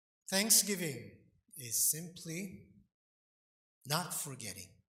Thanksgiving is simply not forgetting.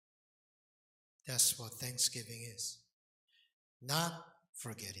 That's what Thanksgiving is. Not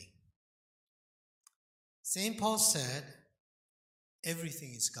forgetting. St. Paul said,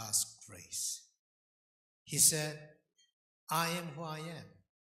 everything is God's grace. He said, I am who I am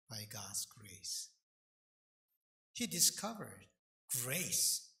by God's grace. He discovered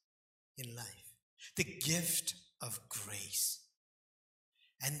grace in life, the gift of grace.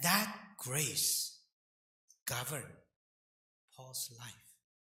 And that grace governed Paul's life.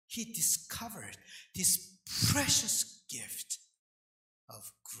 He discovered this precious gift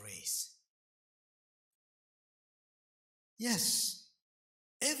of grace. Yes,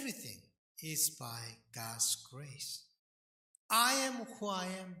 everything is by God's grace. I am who I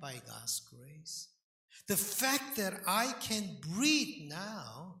am by God's grace. The fact that I can breathe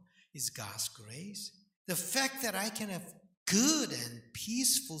now is God's grace. The fact that I can have good and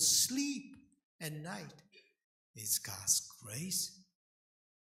peaceful sleep at night is God's grace.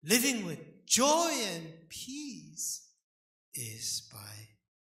 Living with joy and peace is by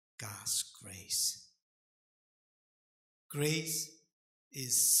God's grace. Grace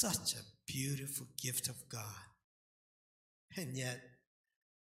is such a beautiful gift of God. And yet,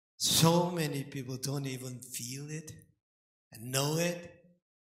 so many people don't even feel it and know it.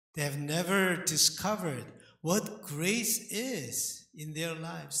 They have never discovered what grace is in their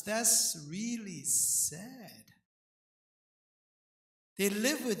lives. That's really sad. They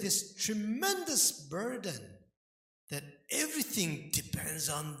live with this tremendous burden that everything depends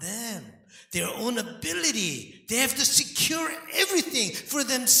on them, their own ability. They have to secure everything for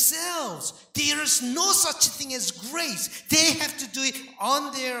themselves. There is no such thing as grace. They have to do it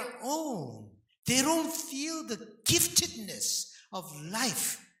on their own. They don't feel the giftedness of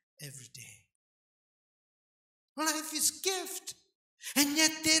life every day. Life is gift, and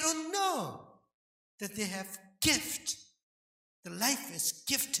yet they don't know that they have gift. The life is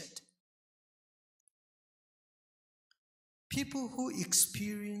gifted. People who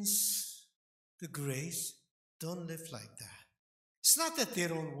experience the grace don't live like that. It's not that they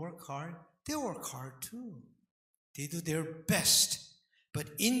don't work hard. They work hard too. They do their best. But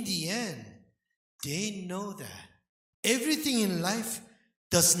in the end, they know that everything in life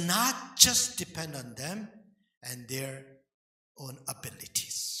does not just depend on them and their own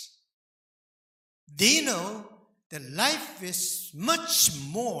abilities. They know that life is much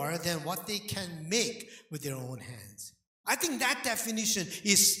more than what they can make with their own hands. I think that definition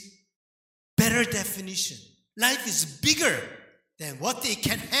is better definition. Life is bigger than what they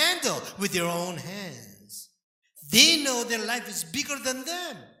can handle with their own hands. They know that life is bigger than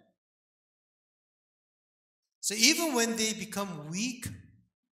them. So even when they become weak,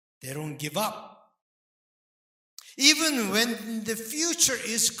 they don't give up. Even when the future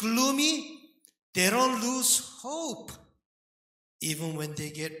is gloomy, they don't lose hope. Even when they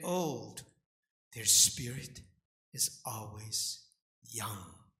get old, their spirit is always young.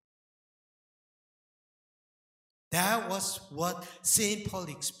 That was what St. Paul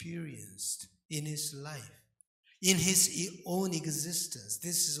experienced in his life, in his own existence.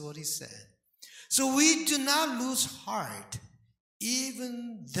 This is what he said. So we do not lose heart,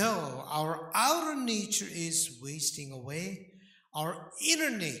 even though our outer nature is wasting away, our inner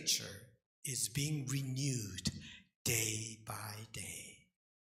nature is being renewed day by day.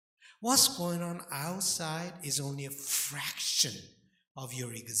 What's going on outside is only a fraction of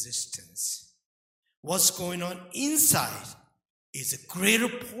your existence. What's going on inside is a greater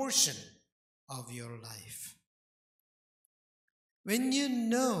portion of your life. When you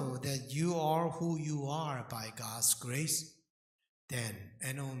know that you are who you are by God's grace, then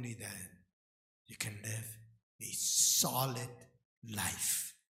and only then you can live a solid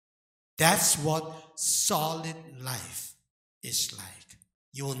life. That's what solid life is like.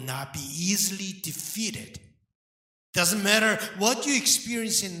 You will not be easily defeated. Doesn't matter what you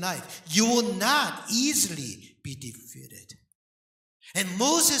experience in life, you will not easily be defeated. And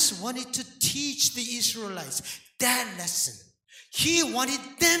Moses wanted to teach the Israelites that lesson. He wanted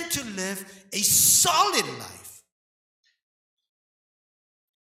them to live a solid life.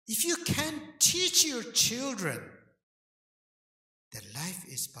 If you can't teach your children that life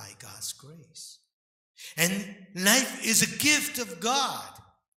is by God's grace, and life is a gift of God,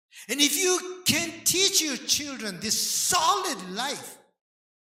 and if you can teach your children this solid life,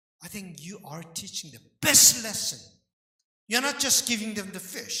 I think you are teaching the best lesson. You're not just giving them the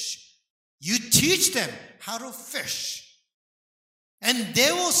fish. You teach them how to fish. And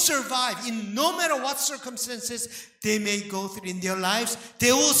they will survive in no matter what circumstances they may go through in their lives.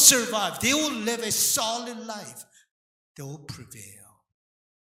 They will survive. They will live a solid life. They will prevail.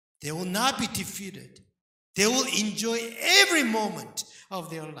 They will not be defeated. They will enjoy every moment of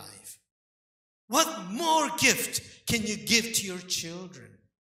their life. What more gift can you give to your children?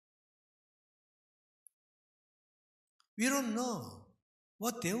 We don't know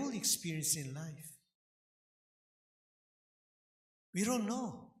what they will experience in life. We don't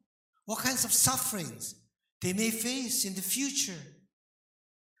know what kinds of sufferings they may face in the future.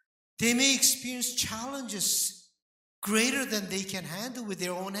 They may experience challenges greater than they can handle with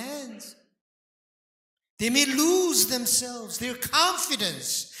their own hands. They may lose themselves, their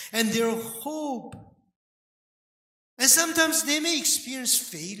confidence, and their hope. And sometimes they may experience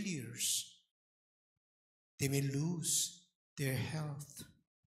failures. They may lose their health.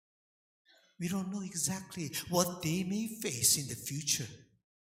 We don't know exactly what they may face in the future.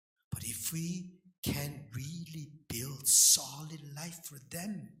 But if we can really build solid life for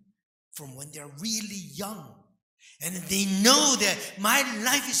them from when they're really young, and they know that my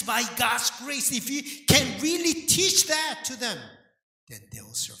life is by God's grace, if you can really teach that to them, then they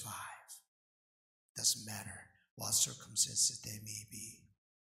will survive. Doesn't matter what circumstances they may be.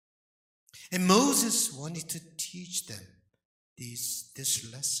 And Moses wanted to teach them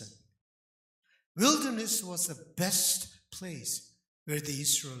this lesson. Wilderness was the best place where the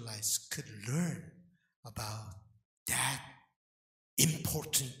Israelites could learn about that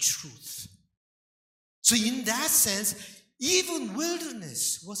important truth. So in that sense, even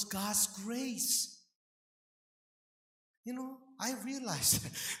wilderness was God's grace. You know, I realized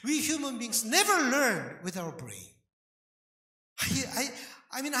that we human beings never learn with our brain.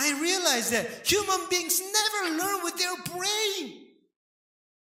 I realized that human beings never learn with their brain.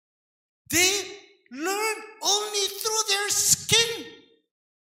 They learn only through their skin.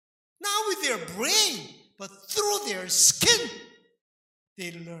 Not with their brain, but through their skin,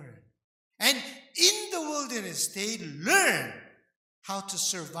 they learn. And in the wilderness, they learn how to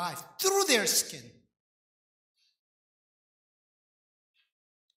survive through their skin.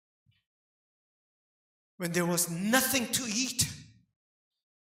 When there was nothing to eat,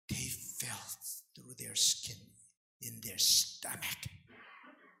 they felt through their skin, in their stomach.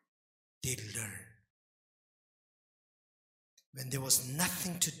 They learned. When there was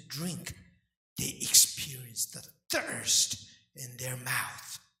nothing to drink, they experienced the thirst in their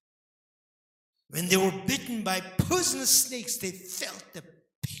mouth. When they were bitten by poisonous snakes, they felt the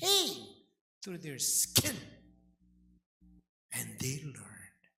pain through their skin. And they learned.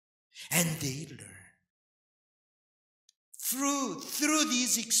 And they learned. Through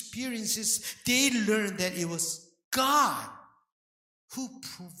these experiences, they learned that it was God who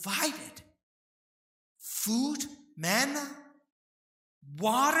provided food, manna,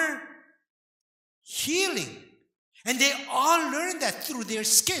 water, healing. And they all learned that through their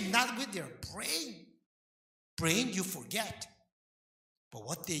skin, not with their brain. Brain, you forget. But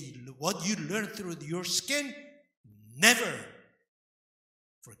what you learn through your skin, never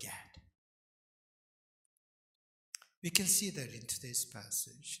forget. We can see that in today's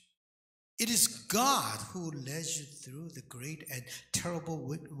passage. It is God who led you through the great and terrible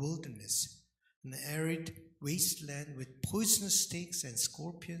wilderness, an arid wasteland with poisonous snakes and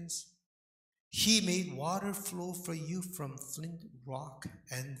scorpions. He made water flow for you from flint rock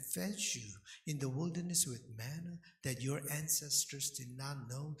and fed you in the wilderness with manna that your ancestors did not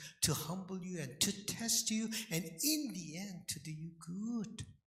know, to humble you and to test you, and in the end to do you good.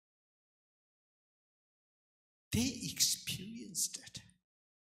 They experienced it.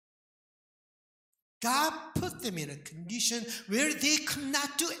 God put them in a condition where they could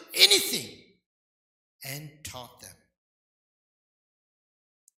not do anything and taught them.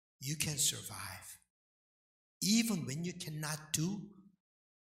 You can survive. Even when you cannot do,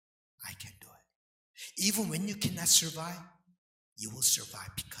 I can do it. Even when you cannot survive, you will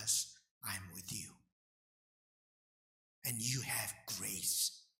survive because I'm with you. And you have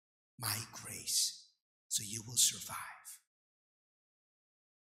grace, my grace. So you will survive.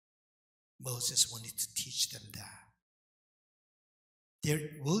 Moses wanted to teach them that. Their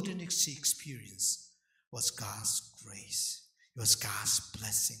wilderness experience was God's grace. It was God's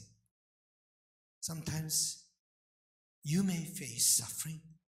blessing. Sometimes you may face suffering,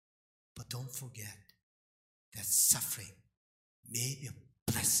 but don't forget that suffering may be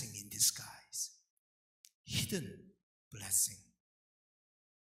a blessing in disguise. Hidden blessing.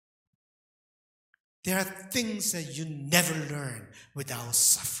 There are things that you never learn without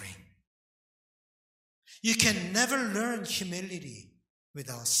suffering. You can never learn humility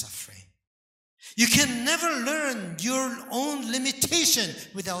without suffering. You can never learn your own limitation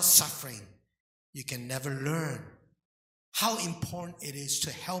without suffering. You can never learn how important it is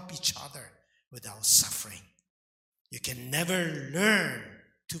to help each other without suffering. You can never learn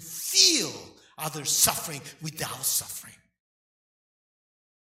to feel others suffering without suffering.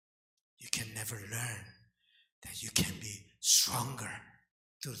 You can never learn that you can be stronger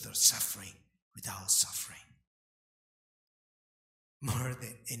through the suffering without suffering. More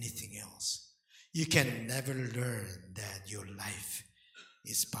than anything else, you can never learn that your life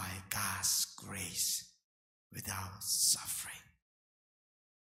is by God's grace without suffering.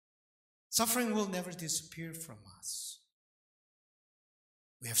 Suffering will never disappear from us.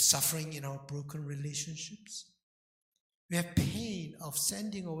 We have suffering in our broken relationships. We have pain of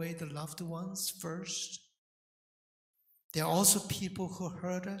sending away the loved ones first. There are also people who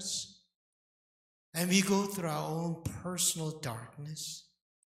hurt us. And we go through our own personal darkness,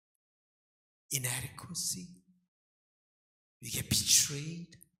 inadequacy. We get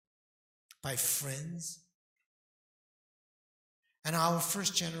betrayed by friends. And our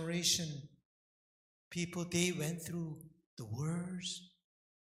first generation people, they went through the wars.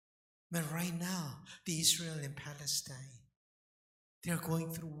 But right now, the Israel and Palestine, they're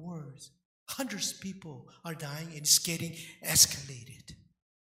going through wars. Hundreds of people are dying and it's getting escalated.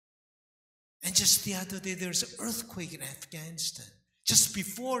 And just the other day, there's an earthquake in Afghanistan. Just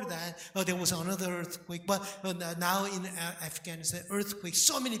before that, there was another earthquake. But now in Afghanistan, earthquake,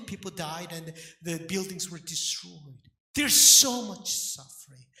 so many people died and the buildings were destroyed. There's so much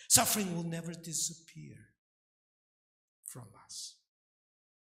suffering. Suffering will never disappear from us.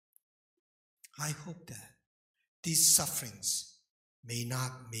 I hope that these sufferings may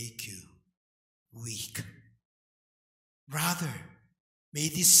not make you weak. Rather, may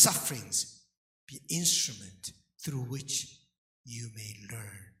these sufferings be instrument through which you may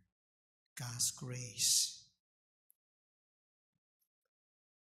learn God's grace.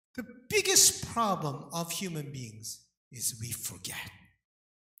 The biggest problem of human beings is we forget.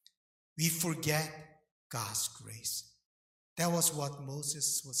 We forget God's grace. That was what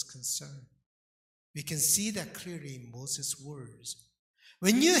Moses was concerned. We can see that clearly in Moses' words.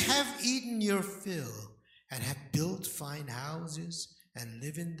 When you have eaten your fill and have built fine houses and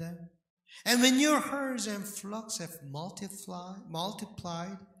live in them, and when your herds and flocks have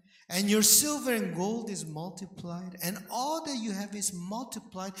multiplied, and your silver and gold is multiplied, and all that you have is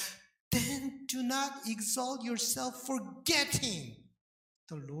multiplied, then do not exalt yourself, forgetting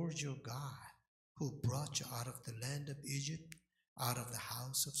the Lord your God, who brought you out of the land of Egypt, out of the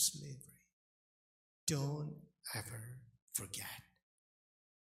house of slavery. Don't ever forget.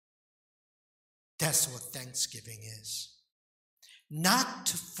 That's what Thanksgiving is. Not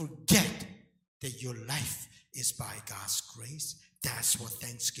to forget that your life is by God's grace. That's what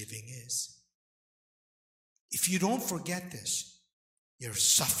Thanksgiving is. If you don't forget this, your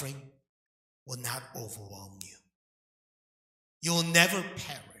suffering will not overwhelm you. You will never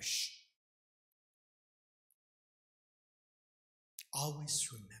perish. Always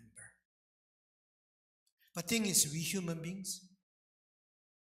remember. But the thing is, we human beings,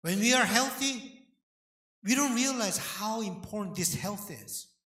 when we are healthy, we don't realize how important this health is.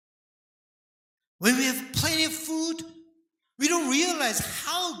 When we have plenty of food, we don't realize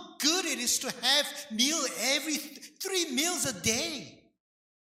how good it is to have meal every 3 meals a day.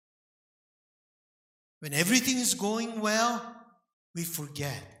 When everything is going well, we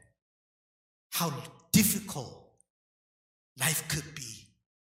forget how difficult life could be.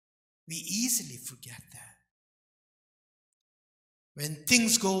 We easily forget that. When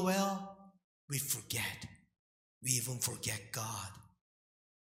things go well, we forget. We even forget God.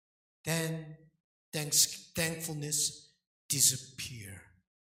 Then thankfulness disappear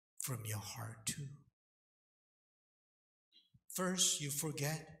from your heart too. First, you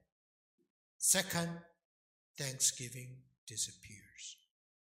forget. Second, thanksgiving disappears.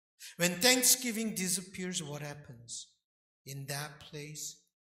 When thanksgiving disappears, what happens? In that place,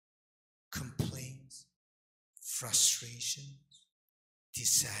 complaints, frustration,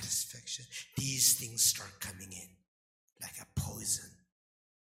 dissatisfaction, these things start coming in like a poison.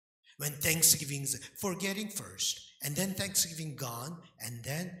 When Thanksgiving is forgetting first, and then Thanksgiving gone, and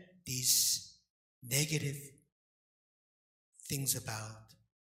then these negative things about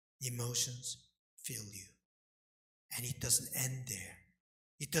emotions fill you. And it doesn't end there.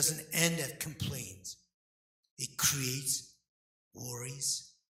 It doesn't end at complaints. It creates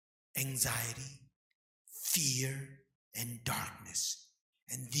worries, anxiety, fear, and darkness.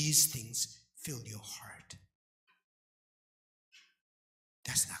 And these things fill your heart.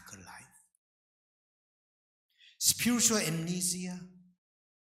 That's not good life. Spiritual amnesia,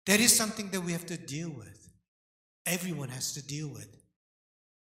 that is something that we have to deal with. Everyone has to deal with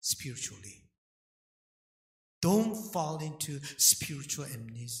spiritually. Don't fall into spiritual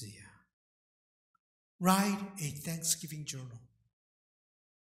amnesia. Write a Thanksgiving journal.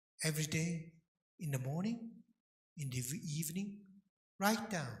 every day, in the morning, in the evening, write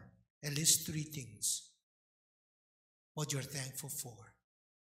down at least 3 things what you're thankful for.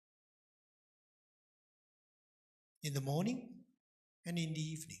 In the morning and in the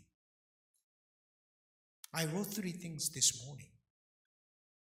evening. I wrote 3 things this morning.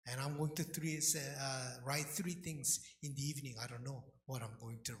 And I'm going to write 3 things in the evening. I don't know what I'm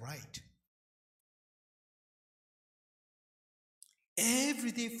going to write.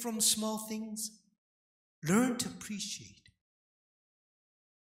 Every day, from small things, learn to appreciate.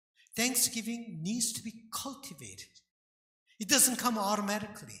 Thanksgiving needs to be cultivated. It doesn't come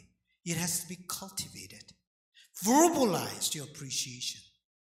automatically. It has to be cultivated. Verbalize your appreciation.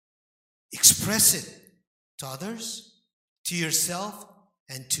 Express it to others, to yourself,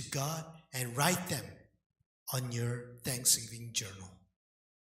 and to God, and write them on your Thanksgiving journal.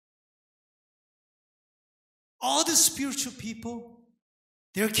 All the spiritual people,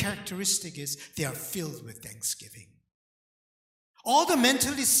 their characteristic is they are filled with thanksgiving. All the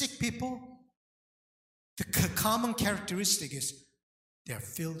mentally sick people, the common characteristic is they are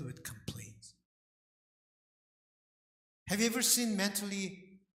filled with complaints. Have you ever seen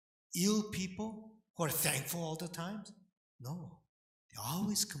mentally ill people who are thankful all the time? No, they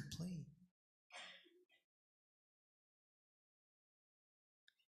always complain.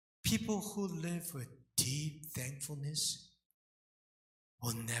 People who live with deep thankfulness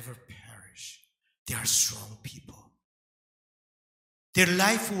will never perish. They are strong people. Their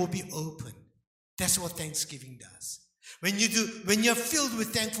life will be open. That's what Thanksgiving does. When you're filled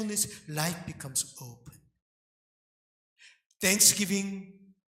with thankfulness, life becomes open. Thanksgiving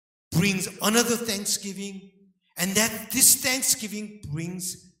brings another Thanksgiving, and this Thanksgiving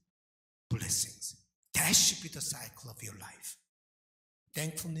brings blessings. That should be the cycle of your life.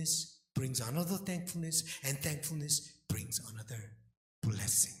 Thankfulness brings another thankfulness, and thankfulness brings another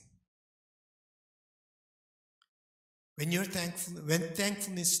blessing. When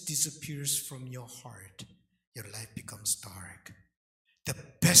thankfulness disappears from your heart, your life becomes dark. The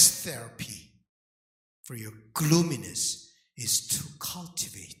best therapy for your gloominess is to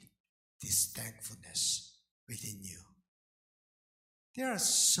cultivate this thankfulness within you. There are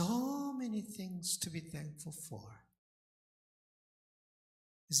so many things to be thankful for.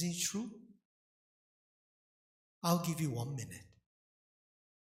 Isn't it true? I'll give you 1 minute.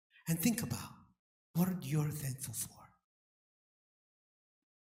 And think about what you're thankful for.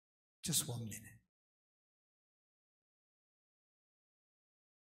 Just 1 minute.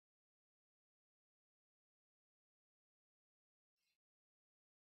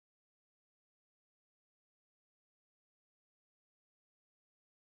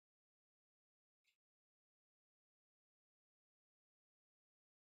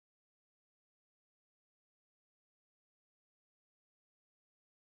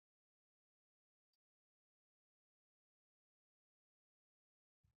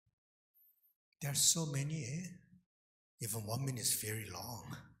 There are so many, Even 1 minute is very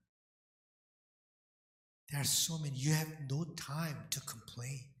long. There are so many. You have no time to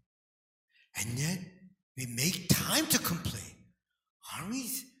complain. And yet, we make time to complain. Aren't we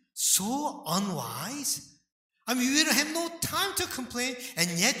so unwise? I mean, we don't have no time to complain, and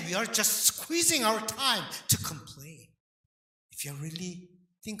yet we are just squeezing our time to complain. If you really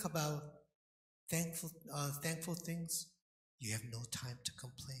think about thankful things, you have no time to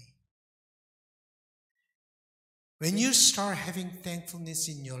complain. When you start having thankfulness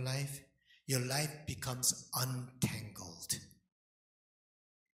in your life becomes untangled.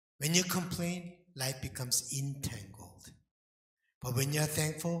 When you complain, life becomes entangled. But when you're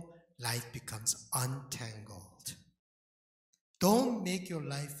thankful, life becomes untangled. Don't make your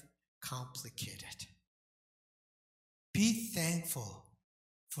life complicated. Be thankful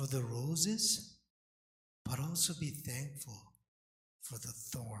for the roses, but also be thankful for the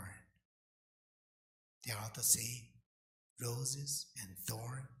thorn. They are the same. Roses and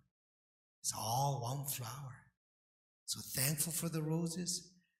thorn. It's all one flower. So thankful for the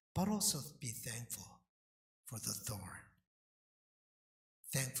roses, but also be thankful for the thorn.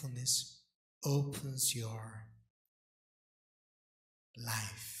 Thankfulness opens your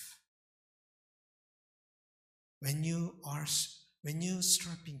life. When you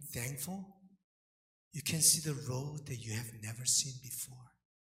start being thankful, you can see the road that you have never seen before.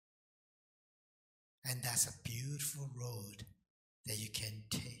 And that's a beautiful road that you can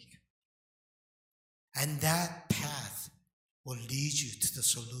take. And that path will lead you to the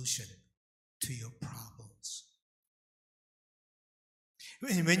solution to your problems.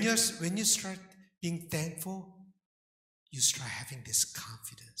 When you start being thankful, you start having this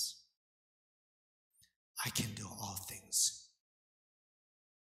confidence. I can do all things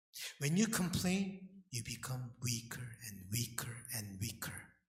When you complain, you become weaker and weaker and weaker.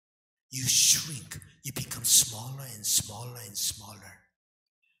 You shrink. You become smaller and smaller and smaller.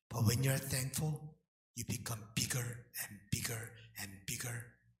 But when you're thankful, you become bigger and bigger and bigger,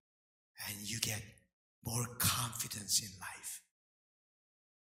 and you get more confidence in life.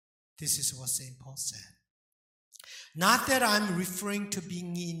 This is what St. Paul said. Not that I'm referring to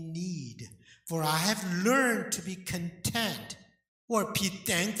being in need, for I have learned to be content or be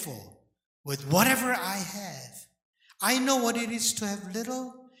thankful with whatever I have. I know what it is to have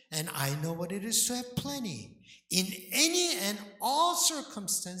little, and I know what it is to have plenty. In any and all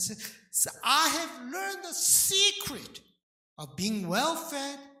circumstances, I have learned the secret of being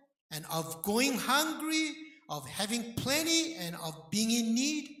well-fed and of going hungry, of having plenty and of being in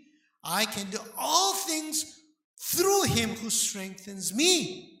need. I can do all things through him who strengthens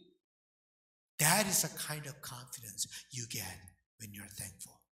me. That is a kind of confidence you get when you're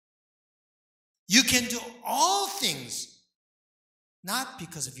thankful. You can do all things, not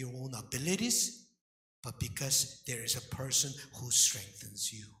because of your own abilities, but because there is a person who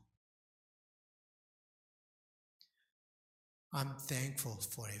strengthens you. I'm thankful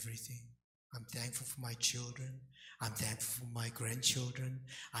for everything. I'm thankful for my children. I'm thankful for my grandchildren.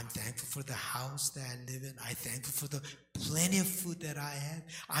 I'm thankful for the house that I live in. I'm thankful for the plenty of food that I have.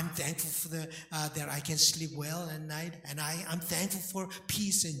 I'm thankful for that I can sleep well at night. And I'm thankful for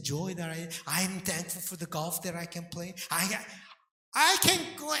peace and joy that I'm thankful for the golf that I can play. I can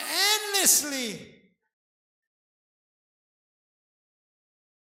go endlessly.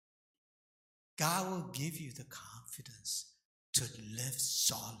 God will give you the confidence to live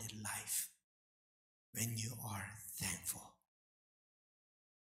solid life when you are thankful.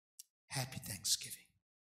 Happy Thanksgiving.